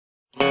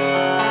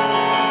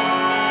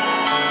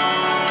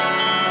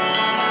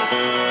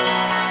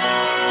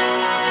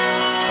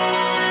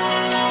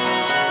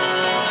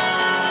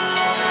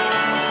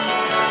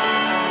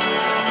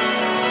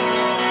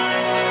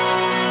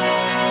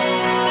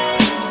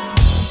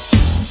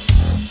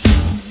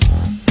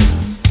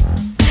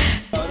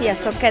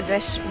Sziasztok,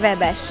 kedves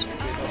webes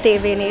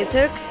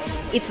tévénézők!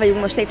 Itt vagyunk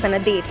most éppen a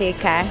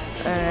DTK,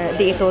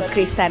 Tóth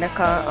Krisztának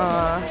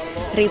a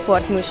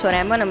report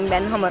műsorában,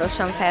 amiben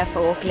hamarosan fel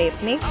fogok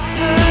lépni.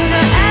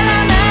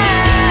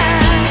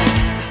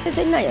 Ez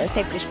egy nagyon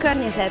szép kis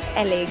környezet,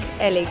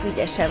 elég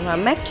ügyesen van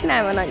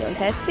megcsinálva, nagyon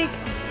tetszik.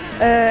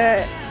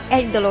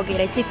 Egy dologért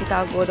egy picit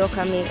aggódok,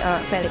 ami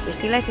a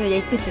fellépést illeti, hogy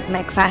egy picit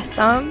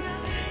megfáztam,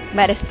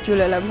 bár ezt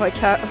gyűlölöm,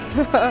 hogyha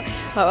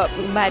ha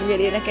bármilyen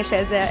énekes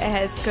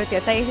ehhez köti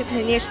a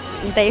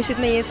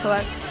teljesítményét,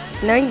 szóval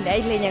na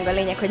mindegy,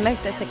 lényeg, hogy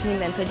megteszek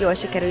mindent, hogy jól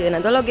sikerüljön a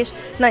dolog, és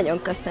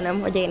nagyon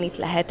köszönöm, hogy én itt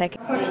lehetek.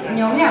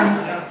 Nyomjam?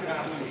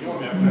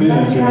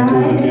 Bizonyítani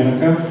tudjuk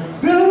énekel.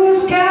 Blue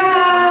sky!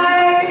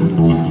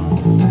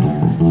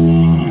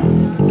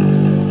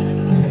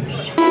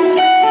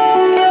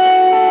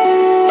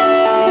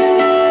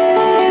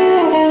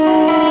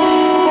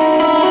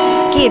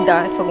 Két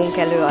dalt fogunk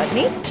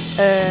előadni,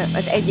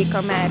 az egyik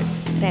a már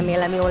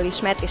remélem jól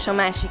ismert, és a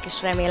másik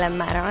is remélem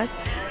már az,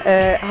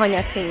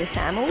 Hanyag című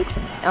számunk,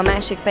 a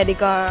másik pedig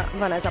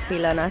Van az a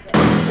pillanat.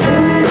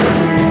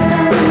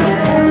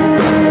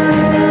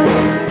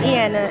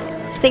 Ilyen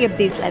szép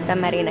díszletben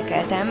már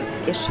énekeltem,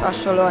 és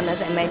hasonlóan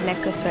az M1-nek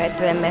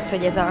köszönhetően, mert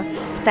hogy ez a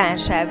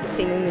Sztársáv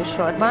című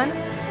műsorban,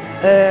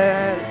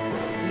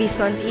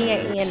 viszont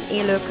ilyen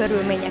élő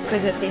körülmények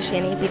között és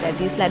ilyen épített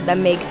díszletben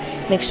még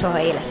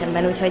soha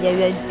életemben, úgyhogy ez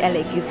egy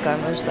elég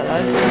izgalmas dolog.